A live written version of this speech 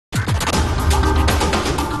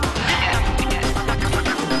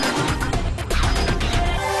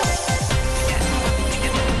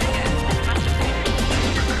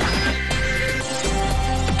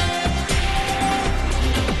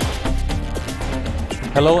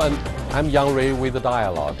Hello, and I'm Yang Rui with the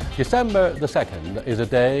Dialogue. December the 2nd is a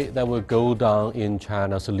day that will go down in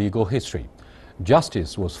China's legal history.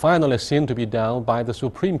 Justice was finally seen to be done by the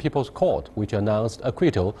Supreme People's Court, which announced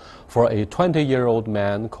acquittal for a 20-year-old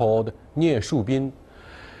man called Nie Shubin.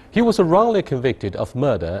 He was wrongly convicted of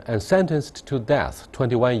murder and sentenced to death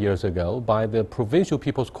 21 years ago by the Provincial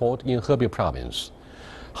People's Court in Hebei province.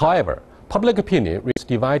 However, public opinion is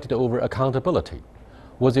divided over accountability.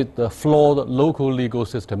 Was it the flawed local legal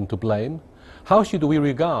system to blame? How should we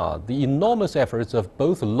regard the enormous efforts of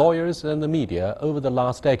both lawyers and the media over the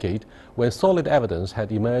last decade when solid evidence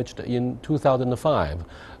had emerged in 2005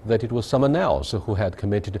 that it was someone else who had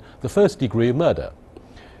committed the first-degree murder?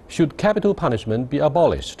 Should capital punishment be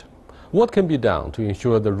abolished? What can be done to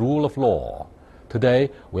ensure the rule of law?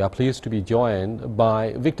 Today, we are pleased to be joined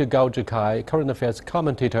by Victor Gao Zhikai, current affairs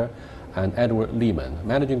commentator, and Edward Lehman,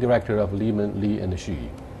 Managing Director of Lehman, Lee & Xu.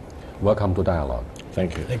 Welcome to Dialogue.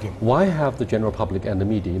 Thank you. Thank you. Why have the general public and the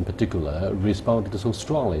media in particular responded so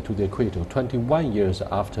strongly to the acquittal 21 years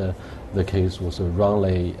after the case was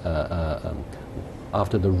wrongly,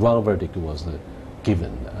 after the wrong verdict was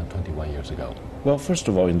given 21 years ago? Well, first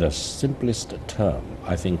of all, in the simplest term,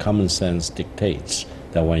 I think common sense dictates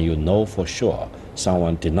that when you know for sure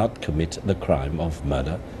someone did not commit the crime of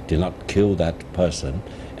murder, did not kill that person,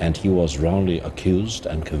 and he was wrongly accused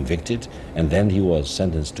and convicted, and then he was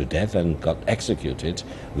sentenced to death and got executed,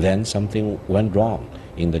 then something went wrong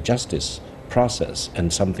in the justice process,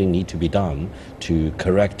 and something need to be done to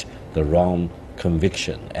correct the wrong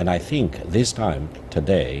conviction. And I think this time,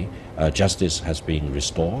 today, justice has been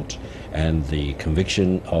restored, and the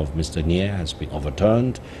conviction of Mr. Nie has been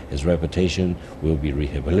overturned. His reputation will be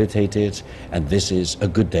rehabilitated, and this is a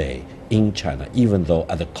good day in China, even though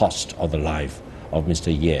at the cost of the life of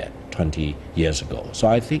Mr. Ye 20 years ago. So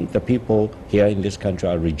I think the people here in this country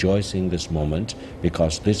are rejoicing this moment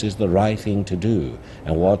because this is the right thing to do.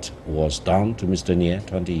 And what was done to Mr. Nie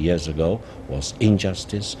 20 years ago was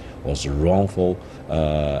injustice, was wrongful,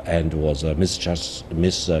 and was a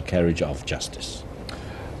miscarriage of justice.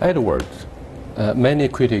 Edward, many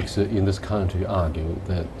critics in this country argue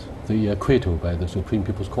that the acquittal by the Supreme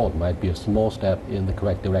People's Court might be a small step in the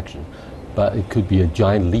correct direction, but it could be a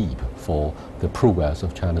giant leap for the progress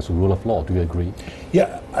of China's rule of law. Do you agree?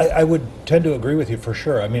 Yeah, I would tend to agree with you for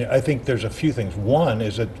sure. I mean, I think there's a few things. One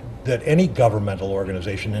is that any governmental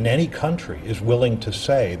organization in any country is willing to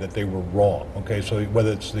say that they were wrong. Okay, so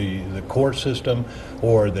whether it's the court system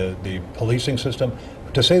or the policing system,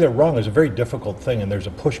 to say they're wrong is a very difficult thing, and there's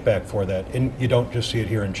a pushback for that, and you don't just see it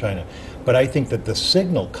here in China. But I think that the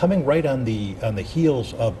signal coming right on the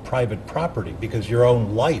heels of private property, because your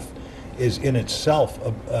own life is in itself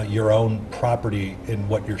your own property in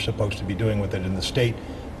what you're supposed to be doing with it, and the state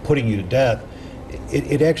putting you to death,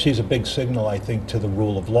 it actually is a big signal, I think, to the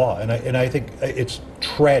rule of law. And I think it's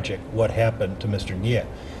tragic what happened to Mr. Nie.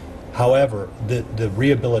 However, the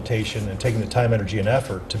rehabilitation and taking the time, energy, and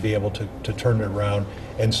effort to be able to turn it around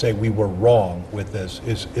and say we were wrong with this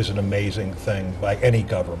is an amazing thing by any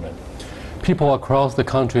government. People across the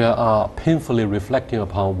country are painfully reflecting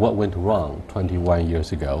upon what went wrong 21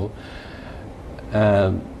 years ago.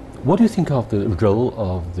 What do you think of the role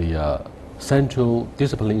of the Central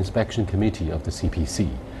Discipline Inspection Committee of the CPC?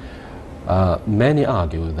 Many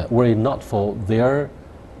argue that were it not for their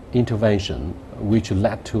intervention, which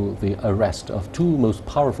led to the arrest of two most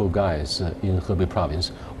powerful guys in Hebei province.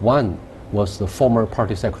 One was the former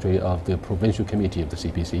party secretary of the provincial committee of the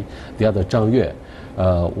CPC. The other, Zhang Yue,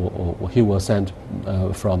 he was sent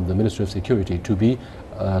from the Ministry of Security to be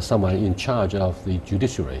someone in charge of the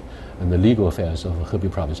judiciary and the legal affairs of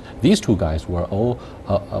Hebei province. These two guys were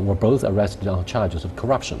both arrested on charges of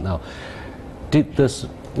corruption. Now, did this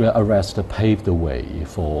arrest pave the way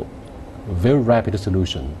for a very rapid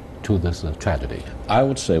solution to this tragedy? I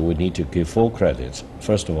would say we need to give full credit,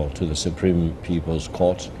 first of all, to the Supreme People's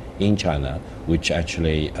Court in China, which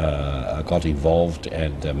actually got involved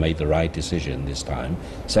and made the right decision this time.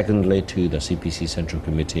 Secondly, to the CPC Central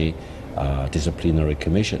Committee Disciplinary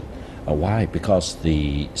Commission. Why? Because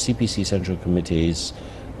the CPC Central Committee's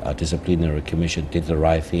Disciplinary Commission did the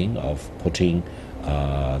right thing of putting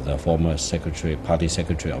the former party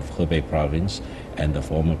secretary of Hebei province and the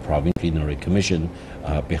former provincial disciplinary commission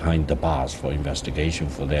behind the bars for investigation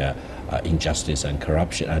for their injustice and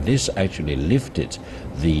corruption. And this actually lifted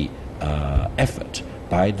the effort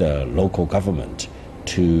by the local government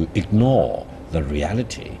to ignore the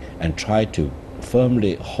reality and try to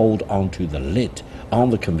firmly hold on to the lid on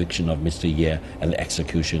the conviction of Mr. Ye and the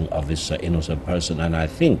execution of this innocent person. And I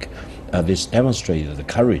think this demonstrated the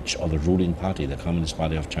courage of the ruling party, the Communist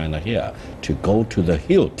Party of China here, to go to the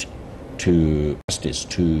hilt to justice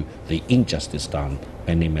to the injustice done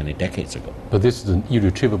many, many decades ago. But this is an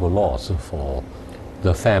irretrievable loss for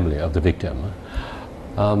the family of the victim.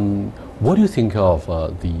 What do you think of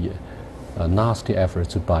the nasty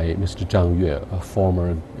efforts by Mr. Zhang Yue, a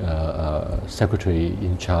former secretary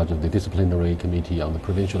in charge of the disciplinary committee on the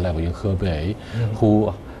provincial level in Hebei,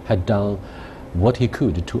 who had done what he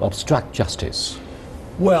could to obstruct justice?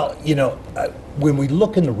 Well, you know, when we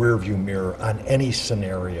look in the rearview mirror on any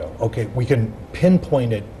scenario, okay, we can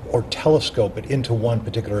pinpoint it or telescope it into one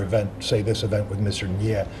particular event, say this event with Mr.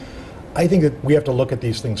 Nie. I think that we have to look at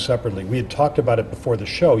these things separately. We had talked about it before the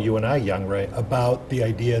show, you and I, Yang Rui, about the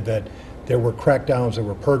idea that there were crackdowns, there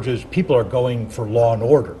were purges, people are going for law and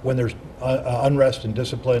order. When there's unrest and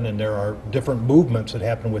discipline and there are different movements that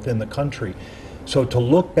happen within the country. So to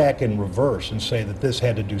look back in reverse and say that this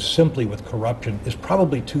had to do simply with corruption is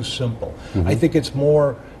probably too simple. I think it's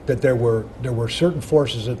more that there were certain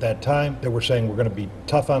forces at that time that were saying we're going to be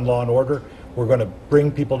tough on law and order, we're going to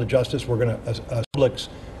bring people to justice, we're going to public's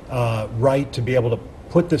right to be able to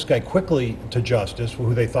put this guy quickly to justice,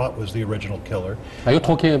 who they thought was the original killer. Are you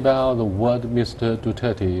talking about what Mr.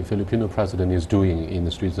 Duterte, Filipino president, is doing in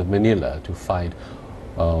the streets of Manila to fight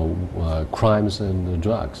crimes and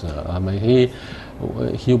drugs? I mean,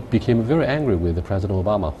 he became very angry with President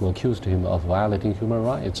Obama, who accused him of violating human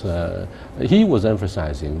rights. He was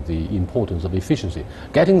emphasizing the importance of efficiency,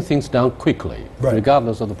 getting things done quickly,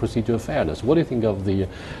 regardless of the procedural fairness. What do you think of the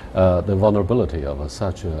vulnerability of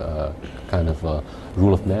such a kind of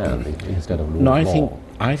rule of man instead of rule of law?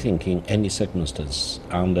 I think in any circumstance,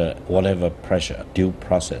 under whatever pressure, due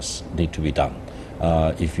process need to be done.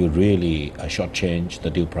 If you really shortchange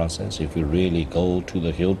the due process, if you really go to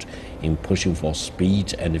the hilt in pushing for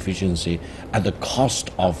speed and efficiency at the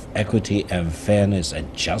cost of equity and fairness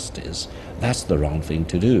and justice, that's the wrong thing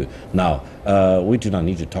to do. Now, we do not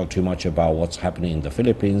need to talk too much about what's happening in the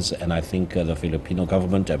Philippines, and I think the Filipino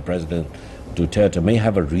government and President Duterte may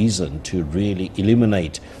have a reason to really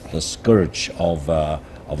eliminate the scourge of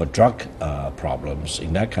drug problems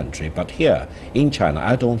in that country. But here in China,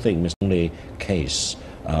 I don't think it's only case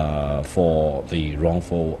for the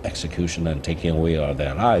wrongful execution and taking away of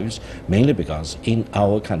their lives, mainly because in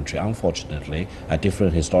our country, unfortunately, at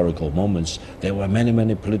different historical moments, there were many,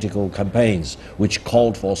 many political campaigns which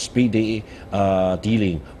called for speedy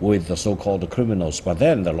dealing with the so-called criminals. But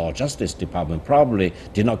then the Law Justice Department probably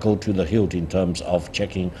did not go to the hilt in terms of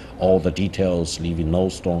checking all the details, leaving no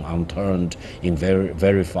stone unturned in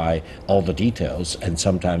verify all the details, and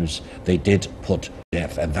sometimes they did put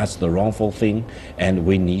death, and that's the wrongful thing, and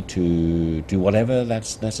we need to do whatever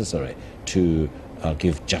that's necessary to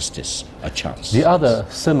give justice a chance. The other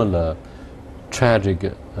similar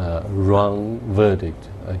tragic wrong verdict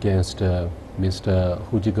against Mr.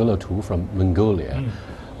 Hujigolotu from Mongolia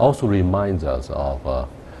also reminds us of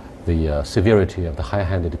the severity of the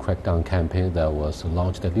high-handed crackdown campaign that was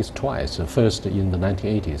launched at least twice, first in the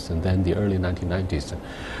 1980s and then the early 1990s,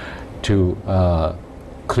 to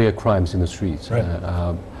clear crimes in the streets.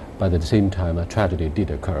 But at the same time, a tragedy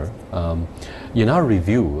did occur. In our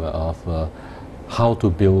review of how to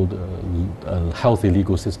build a healthy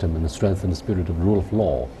legal system and strengthen the spirit of rule of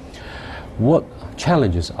law, what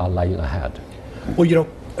challenges are lying ahead? Well, you know,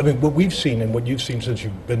 I mean, what we've seen and what you've seen since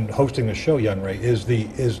you've been hosting the show, Yang Rui, is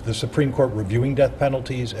the Supreme Court reviewing death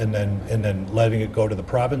penalties and then letting it go to the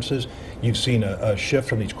provinces. You've seen a shift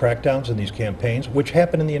from these crackdowns and these campaigns, which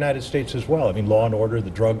happen in the United States as well. I mean, law and order,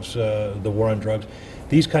 the drugs, the war on drugs,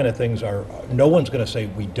 these kind of things are. No one's going to say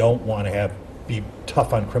we don't want to be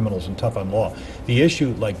tough on criminals and tough on law. The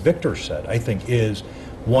issue, like Victor said, I think is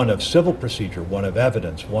one of civil procedure, one of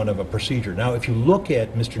evidence, one of a procedure. Now, if you look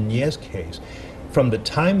at Mr. Nie's case, from the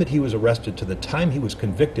time that he was arrested to the time he was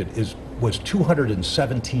convicted was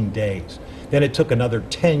 217 days. Then it took another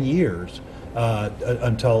 10 years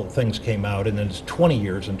until things came out, and then it's 20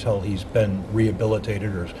 years until he's been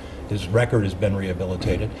rehabilitated or his record has been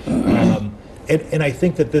rehabilitated. And I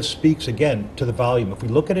think that this speaks again to the volume. If we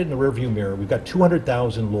look at it in the rearview mirror, we've got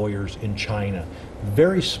 200,000 lawyers in China.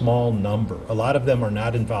 Very small number. A lot of them are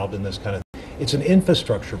not involved in this kind of thing. It's an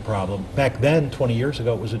infrastructure problem. Back then, 20 years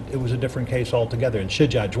ago, it was a different case altogether. And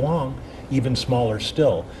Shijiazhuang, even smaller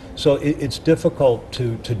still. So it's difficult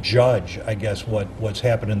to judge, I guess, what's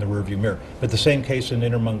happened in the rearview mirror. But the same case in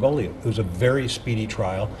Inner Mongolia. It was a very speedy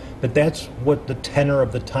trial. But that's what the tenor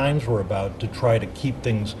of the times were about, to try to keep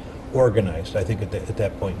things organized, I think, at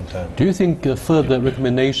that point in time. Do you think further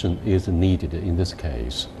recrimination is needed in this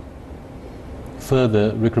case?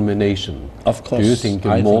 Further recrimination? Of course. Do you think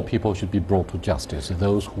more people should be brought to justice,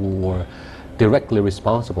 those who were directly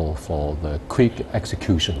responsible for the quick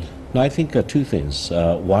execution? Now, I think two things.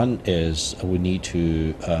 One is we need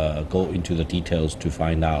to go into the details to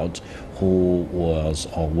find out who was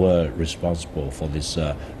or were responsible for this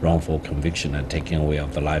wrongful conviction and taking away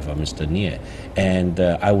of the life of Mr. Nie. And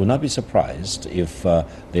I would not be surprised if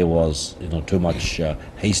there was, too much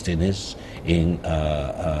hastiness in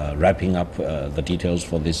wrapping up the details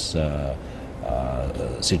for this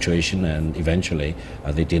situation, and eventually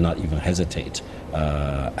they did not even hesitate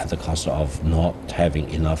at the cost of not having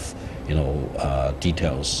enough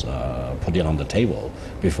details put it on the table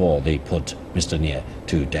before they put Mr. Nie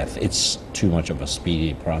to death. It's too much of a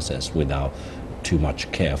speedy process without too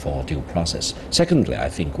much care for due process. Secondly, I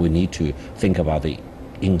think we need to think about the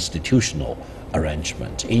institutional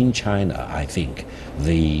arrangement. In China, I think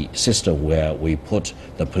the system where we put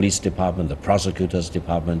the police department, the prosecutor's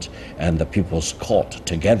department, and the people's court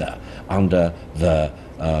together under the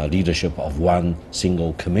leadership of one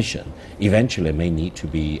single commission eventually may need to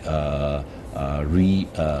be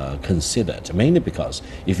reconsidered, mainly because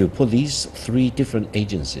if you put these three different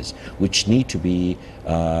agencies which need to be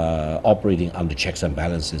operating under checks and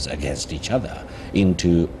balances against each other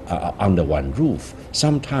into under one roof,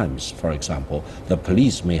 sometimes, for example, the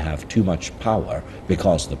police may have too much power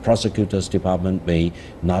because the prosecutor's department may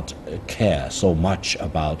not care so much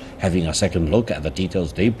about having a second look at the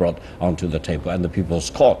details they brought onto the table, and the people's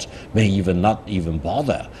court may not even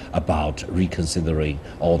bother about reconsidering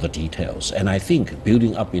all the details. And I think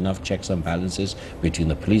building up enough checks and balances between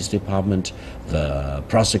the police department, the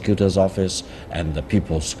prosecutor's office, and the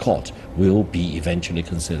people's court will be eventually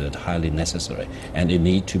considered highly necessary, and it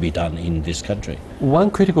needs to be done in this country.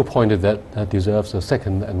 One critical point that deserves a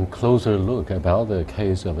second and closer look about the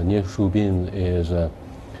case of Nie Shubin is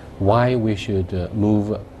why we should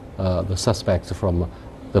move the suspects from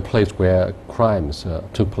the place where crimes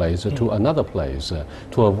took place to another place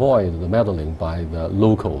to avoid the meddling by the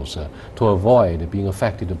locals, to avoid being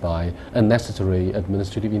affected by unnecessary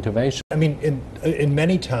administrative intervention. I mean, in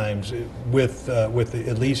many times with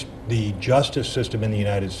at least the justice system in the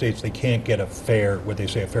United States, they can't get a fair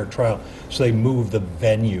trial, so they move the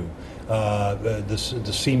venue. The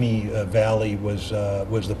Simi Valley was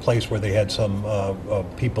the place where they had some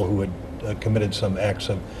people who had committed some acts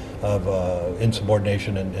of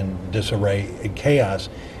insubordination and disarray and chaos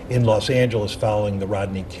in Los Angeles following the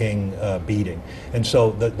Rodney King beating. And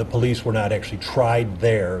so the police were not actually tried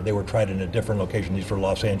there. They were tried in a different location. These were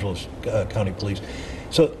Los Angeles County Police.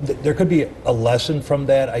 So there could be a lesson from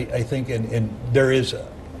that, I think, and there is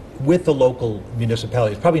with the local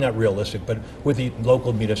municipality. It's probably not realistic, but with the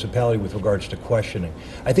local municipality with regards to questioning.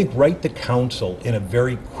 I think right to counsel in a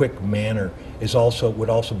very quick manner would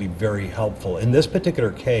also be very helpful. In this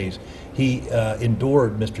particular case, he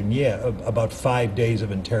endured, Mr. Nie, about 5 days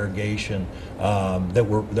of interrogation that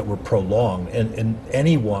were prolonged, and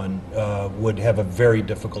anyone would have a very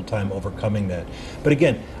difficult time overcoming that. But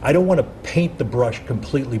again, I don't want to paint the brush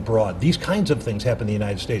completely broad. These kinds of things happen in the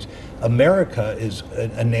United States. America is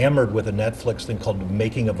enamored with a Netflix thing called The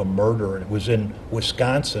Making of a Murder, and it was in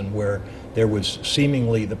Wisconsin where there was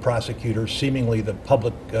seemingly the prosecutor, seemingly the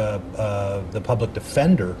public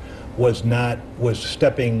defender was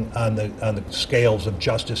stepping on the scales of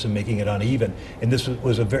justice and making it uneven. And this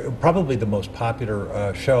was probably the most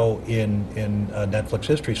popular show in Netflix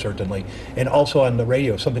history, certainly, and also on the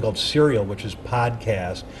radio, something called Serial, which is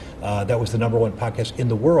podcast. That was the #1 podcast in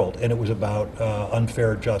the world, and it was about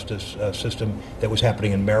unfair justice system that was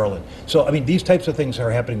happening in Maryland. So, I mean, these types of things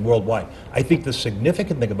are happening worldwide. I think the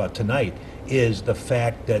significant thing about tonight is the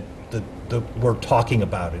fact that we're talking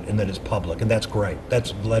about it and that it's public, and that's great.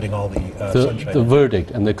 That's letting all the sunshine. The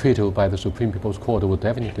verdict and the acquittal by the Supreme People's Court will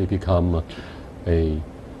definitely become a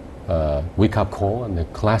wake-up call and a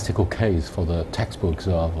classical case for the textbooks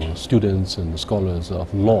of students and scholars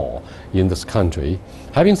of law in this country.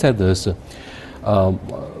 Having said this,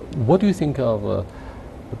 what do you think of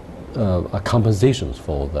compensations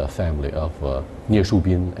for the family of Nie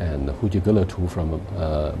Shubin and Hujigulatu from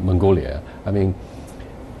Mongolia? I mean,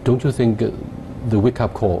 don't you think the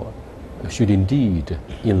wake-up call should indeed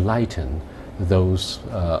enlighten those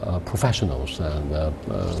professionals and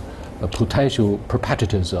potential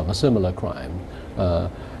perpetrators of a similar crime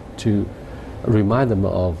to remind them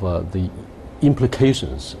of the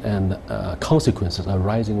implications and consequences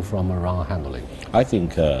arising from wrong handling? I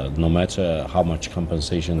think no matter how much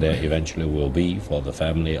compensation there eventually will be for the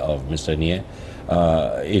family of Mr. Nie,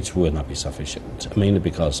 it will not be sufficient. Mainly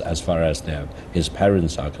because as far as his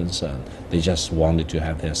parents are concerned, they just wanted to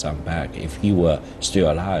have their son back. If he were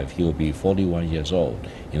still alive, he would be 41 years old,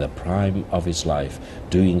 in the prime of his life,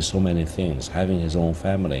 doing so many things, having his own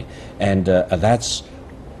family. And that's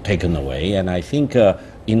taken away. And I think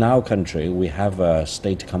in our country, we have a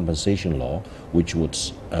state compensation law which would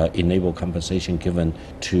enable compensation given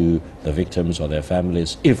to the victims or their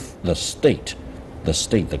families if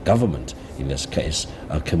the government in this case,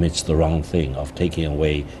 commits the wrong thing of taking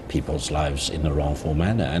away people's lives in a wrongful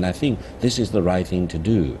manner. And I think this is the right thing to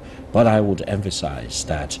do. But I would emphasize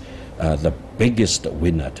that the biggest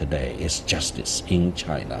winner today is justice in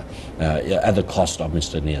China at the cost of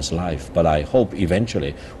Mr. Nie's life. But I hope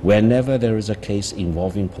eventually, whenever there is a case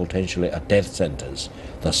involving potentially a death sentence,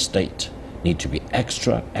 the state need to be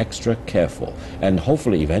extra careful, and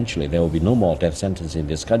hopefully eventually there will be no more death sentence in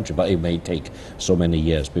this country, but it may take so many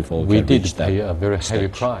years before we can reach that. We did pay a very heavy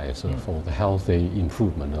price for the healthy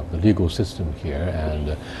improvement of the legal system here,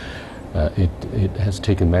 and it has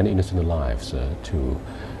taken many innocent lives to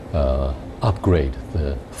upgrade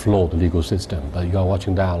the flawed legal system. But you are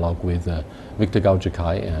watching Dialogue with Victor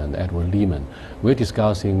Gao-Zhikai and Edward Lehman. We're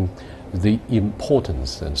discussing the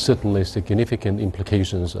importance and certainly significant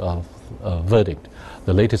implications of verdict,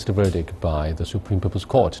 the latest verdict by the Supreme People's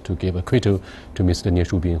Court to give acquittal to Mr. Nie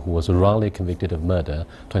Shubin, who was wrongly convicted of murder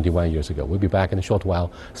 21 years ago. We'll be back in a short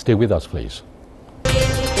while. Stay with us, please.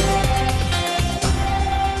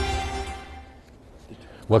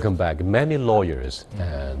 Welcome back. Many lawyers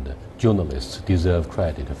and journalists deserve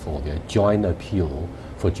credit for their joint appeal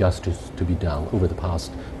for justice to be done over the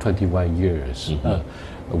past 21 years.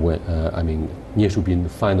 When Nie Shubin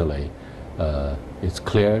finally is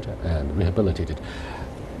cleared and rehabilitated.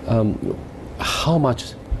 How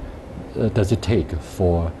much does it take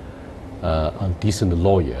for a decent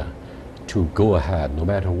lawyer to go ahead, no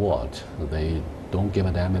matter what? They don't give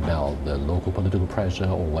a damn about the local political pressure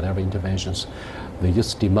or whatever interventions. They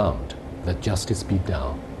just demand that justice be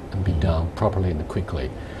done and be done properly and quickly,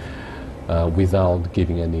 without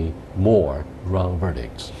giving any more wrong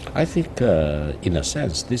verdicts. I think, in a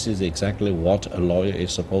sense, this is exactly what a lawyer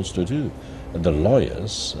is supposed to do. The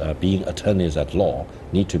lawyers, being attorneys at law,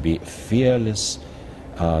 need to be fearless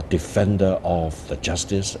defender of the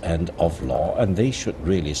justice and of law, and they should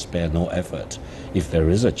really spare no effort, if there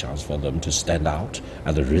is a chance for them, to stand out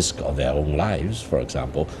at the risk of their own lives, for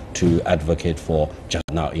example, to advocate for justice.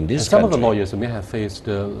 Now, in this some country, of the lawyers may have faced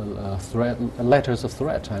letters of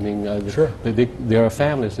threat. I mean, sure. There are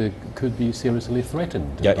families that could be seriously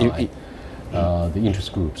threatened by the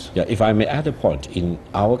interest groups. Yeah, if I may add a point, in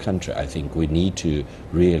our country, I think we need to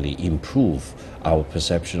really improve our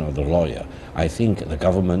perception of the lawyer. I think the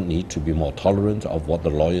government need to be more tolerant of what the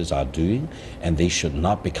lawyers are doing, and they should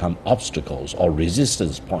not become obstacles or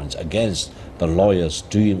resistance points against the lawyers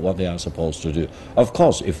doing what they are supposed to do. Of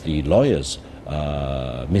course, if the lawyers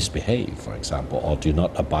misbehave, for example, or do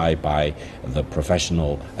not abide by the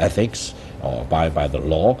professional ethics or abide by the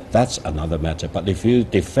law, that's another matter. But if you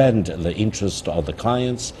defend the interest of the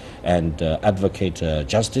clients and advocate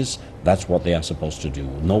justice, that's what they are supposed to do.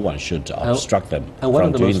 No one should obstruct them from doing that. And one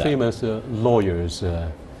of the most famous lawyers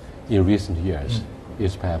in recent years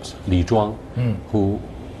is perhaps Li Zhuang, who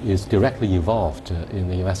is directly involved in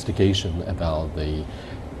the investigation about the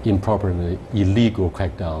improper and illegal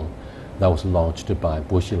crackdown that was launched by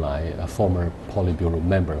Bo Xilai, a former Politburo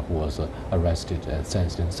member who was arrested and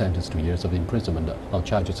sentenced to years of imprisonment on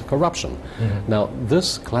charges of corruption. Now,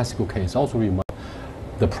 this classical case also reminds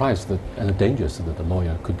the price and the dangers that the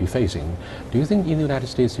lawyer could be facing. Do you think in the United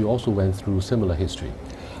States you also went through similar history?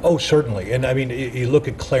 Oh, certainly. And I mean, you look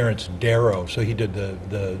at Clarence Darrow, so he did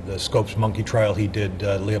the Scopes monkey trial, he did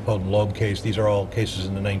Leopold and Loeb case. These are all cases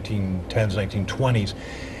in the 1910s, 1920s.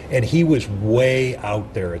 And he was way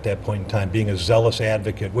out there at that point in time, being a zealous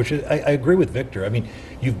advocate, which is, I agree with Victor. I mean,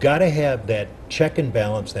 you've got to have that check and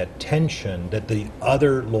balance, that tension that the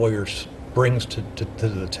other lawyers brings to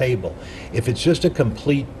the table. If it's just a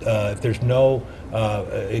complete, if there's no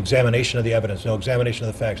examination of the evidence, no examination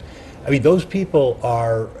of the facts, I mean, those people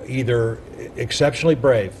are either exceptionally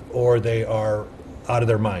brave or they are out of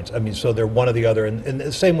their minds. I mean, so they're one or the other. And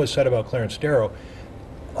the same was said about Clarence Darrow,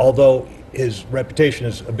 although his reputation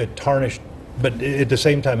is a bit tarnished But at the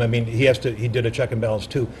same time, I mean, he did a check and balance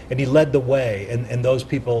too, and he led the way, and those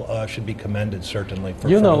people should be commended, certainly.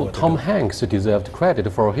 For Tom Hanks deserved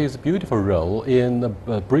credit for his beautiful role in the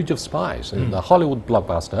Bridge of Spies, the Hollywood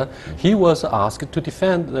blockbuster. He was asked to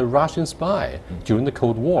defend the Russian spy during the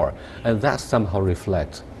Cold War, and that somehow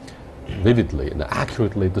reflects vividly and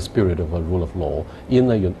accurately the spirit of a rule of law in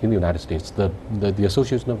the United States. The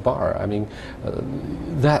Association of Bar, I mean,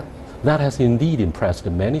 that has indeed impressed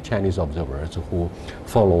many Chinese observers who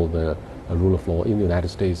follow the rule of law in the United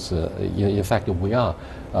States. In fact, we are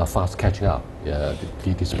fast catching up,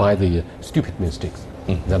 despite the stupid mistakes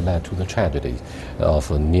that led to the tragedy of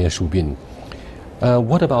Nie Shubin.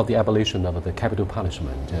 What about the abolition of the capital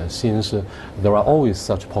punishment? Since there are always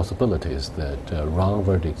such possibilities that wrong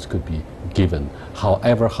verdicts could be given,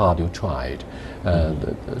 however hard you tried,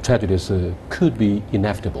 the tragedies could be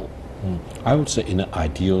inevitable. I would say in an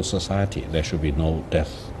ideal society, there should be no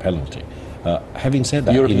death penalty. Having said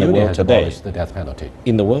that, The European in the Union world has today, abolished the death penalty.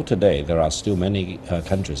 in the world today, there are still many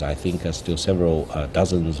countries, I think still several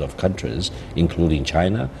dozens of countries, including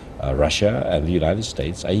China, Russia, and the United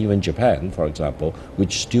States, and even Japan, for example,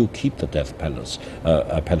 which still keep the death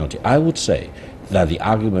penalty. I would say that the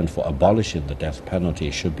argument for abolishing the death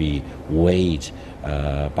penalty should be weighed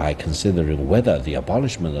by considering whether the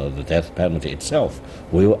abolishment of the death penalty itself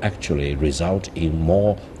will actually result in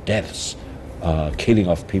more deaths, killing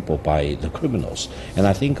of people by the criminals. And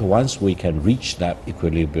I think once we can reach that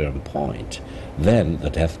equilibrium point, then the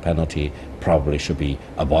death penalty probably should be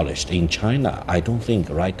abolished. In China, I don't think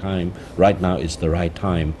right now is the right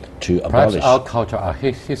time to Perhaps abolish. our culture, our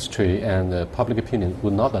history, and public opinion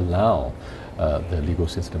would not allow the legal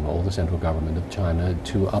system or the central government of China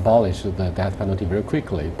to abolish the death penalty very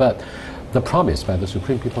quickly. But the promise by the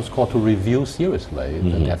Supreme People's Court to review seriously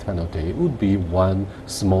the death penalty would be one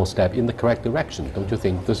small step in the correct direction. Don't you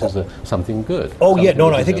think this is something good? Oh yeah,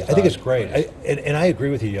 no, something I think it's great, and I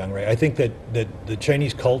agree with you, Yang Ray. I think that the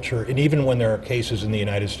Chinese culture, and even when there are cases in the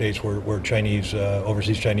United States where Chinese,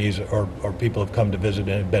 overseas Chinese, or people have come to visit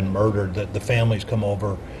and have been murdered, that the families come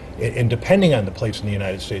over, and depending on the place in the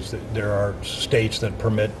United States, there are states that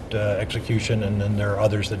permit execution, and then there are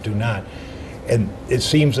others that do not. And it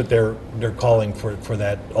seems that they're calling for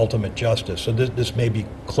that ultimate justice. So this may be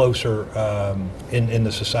closer in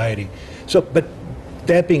the society. So, but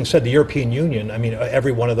that being said, the European Union, I mean,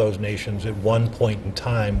 every one of those nations at one point in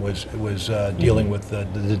time was dealing with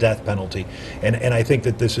the death penalty, and I think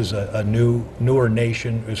that this is a newer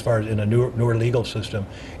nation as far as in a newer legal system,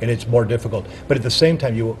 and it's more difficult. But at the same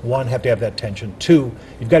time, you have to have that tension. Two,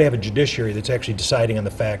 you've got to have a judiciary that's actually deciding on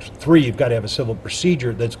the facts. Three, you've got to have a civil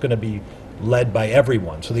procedure that's going to be led by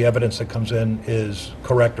everyone, so the evidence that comes in is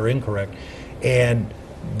correct or incorrect. And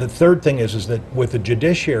the third thing is that with the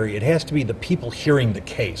judiciary, it has to be the people hearing the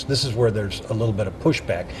case. This is where there's a little bit of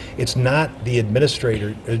pushback. It's not the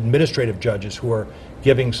administrative judges who are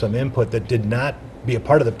giving some input that did not be a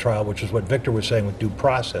part of the trial, which is what Victor was saying with due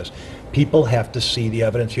process. People have to see the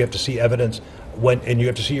evidence. You have to see evidence and you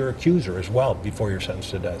have to see your accuser as well before you're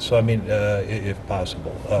sentenced to death. So I mean, if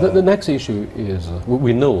possible. The next issue is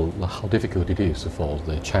we know how difficult it is for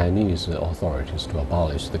the Chinese authorities to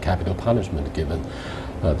abolish the capital punishment given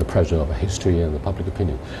the pressure of history and the public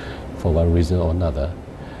opinion for one reason or another.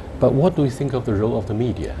 But what do we think of the role of the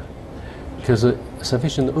media? Because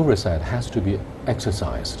sufficient oversight has to be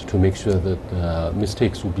exercised to make sure that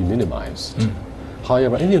mistakes will be minimized.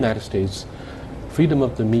 However, in the United States, freedom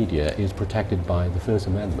of the media is protected by the First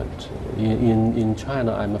Amendment. In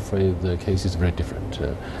China, I'm afraid the case is very different.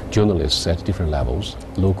 Journalists at different levels,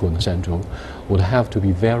 local and central, would have to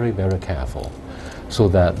be very, very careful so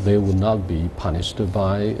that they will not be punished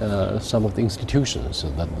by some of the institutions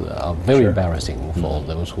that are very embarrassing for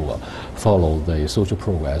those who follow the social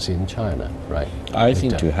progress in China, right? I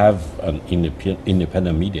think to have an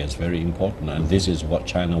independent media is very important, and this is what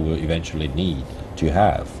China will eventually need to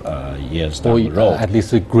have years down the road. At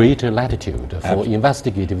least a greater latitude for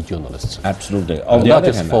investigative journalists. Absolutely. Not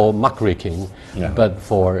just for muckraking, but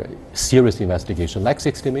for serious investigation, like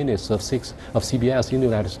 60 Minutes of CBS in the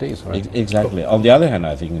United States, right? Exactly. On the other hand,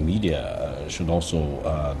 I think the media should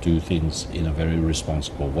also do things in a very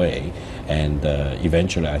responsible way, and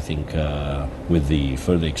eventually I think with the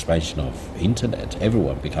further expansion of internet,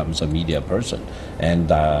 everyone becomes a media person,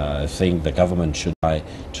 and I think the government should try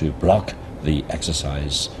to block the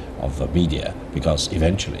exercise of the media, because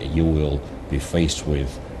eventually you will be faced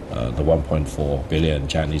with the 1.4 billion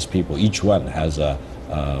Chinese people. Each one has a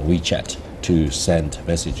WeChat to send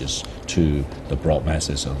messages to the broad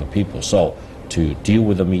masses of the people. So to deal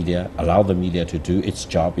with the media, allow the media to do its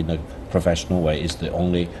job in a professional way is the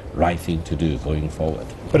only right thing to do going forward.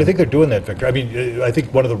 But I think they're doing that, Victor. I mean, I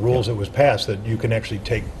think one of the rules that was passed that you can actually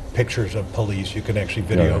take pictures of police, you can actually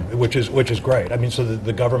video, which is great. I mean, so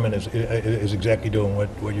the government is exactly doing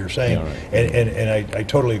what you're saying, and I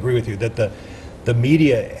totally agree with you that the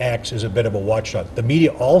media acts as a bit of a watchdog. The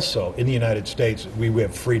media also, in the United States, we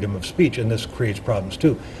have freedom of speech, and this creates problems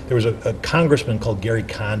too. There was a congressman called Gary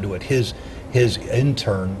Conduit. His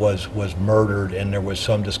intern was murdered, and there was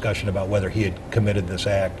some discussion about whether he had committed this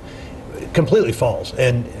act. Completely false.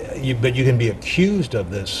 But you can be accused of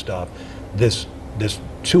this stuff. This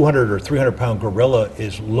 200 or 300 pound gorilla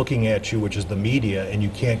is looking at you, which is the media, and you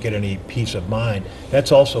can't get any peace of mind.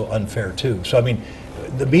 That's also unfair too. So I mean,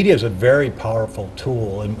 the media is a very powerful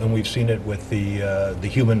tool, and we've seen it with the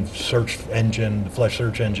human search engine, the flesh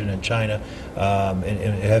search engine in China, and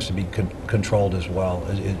it has to be controlled as well.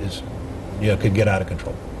 It could get out of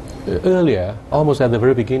control. Earlier, almost at the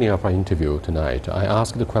very beginning of our interview tonight, I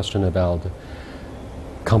asked the question about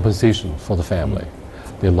compensation for the family.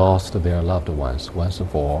 They lost their loved ones once and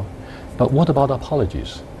for all. But what about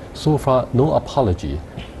apologies? So far, no apology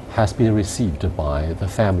has been received by the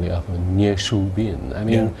family of Nie Shubin. I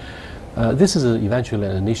mean, this is eventually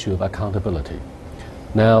an issue of accountability.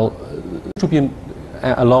 Now, Shubin,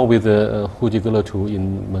 along with Hujigulatu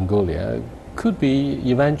in Mongolia, could be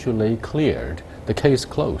eventually cleared, the case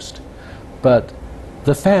closed. But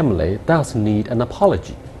the family does need an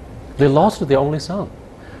apology. They lost their only son.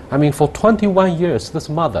 I mean, for 21 years, this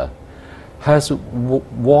mother has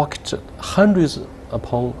walked hundreds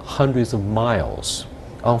upon hundreds of miles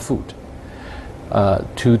on foot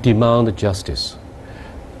to demand justice,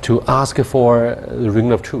 to ask for the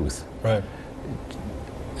ring of truth, right,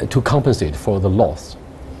 to compensate for the loss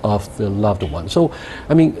of the loved one. So,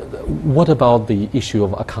 I mean, what about the issue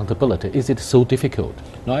of accountability? Is it so difficult?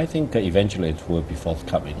 No, I think eventually it will be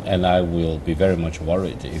forthcoming, and I will be very much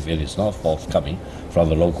worried if it is not forthcoming from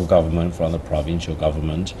the local government, from the provincial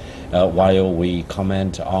government. While we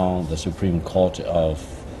comment on the Supreme Court of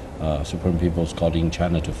Supreme People's Court in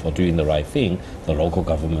China for doing the right thing, the local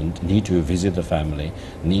government need to visit the family,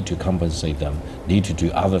 need to compensate them, need to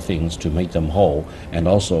do other things to make them whole, and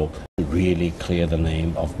also really clear the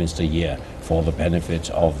name of Mr. Ye for the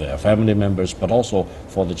benefit of their family members, but also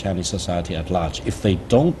for the Chinese society at large. If they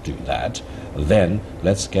don't do that, then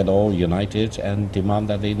let's get all united and demand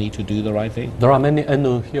that they need to do the right thing. There are many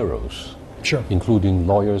unknown heroes, sure, including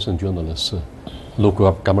lawyers and journalists,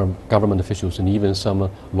 local government officials, and even some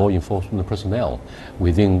law enforcement personnel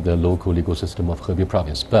within the local legal system of Hebei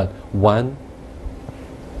province. But one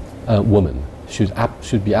woman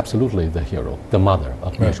should be absolutely the hero, the mother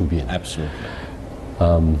of Nie Shubin. Absolutely.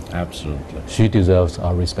 Absolutely. She deserves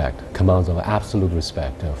our respect, commands our absolute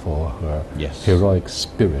respect for her heroic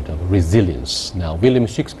spirit of resilience. Now, William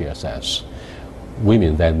Shakespeare says,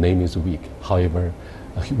 women, their name is weak. However,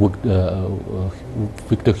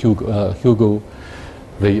 Victor Hugo,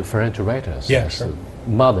 the French writer, says,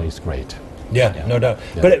 mother is great. Yeah, no doubt.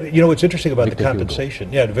 Yeah. But you know what's interesting about Victor the compensation?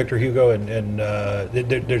 Hugo. Yeah, Victor Hugo, and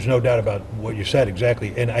there's no doubt about what you said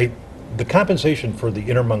exactly. And the compensation for the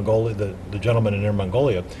Inner Mongolia, the gentleman in Inner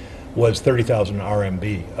Mongolia, was 30,000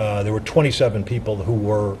 RMB. There were 27 people who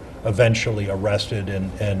were eventually arrested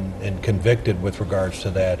and convicted with regards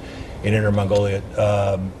to that in Inner Mongolia.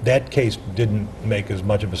 That case didn't make as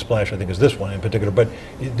much of a splash, I think, as this one in particular, but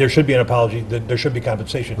there should be an apology, there should be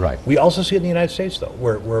compensation. Right. We also see it in the United States, though,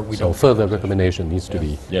 where we don't. So further recommendation needs to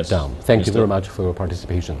be done. Thank you very much for your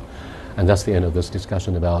participation. And that's the end of this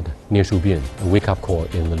discussion about Nie Shubin, a wake-up call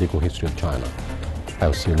in the legal history of China.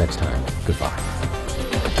 I'll see you next time. Goodbye.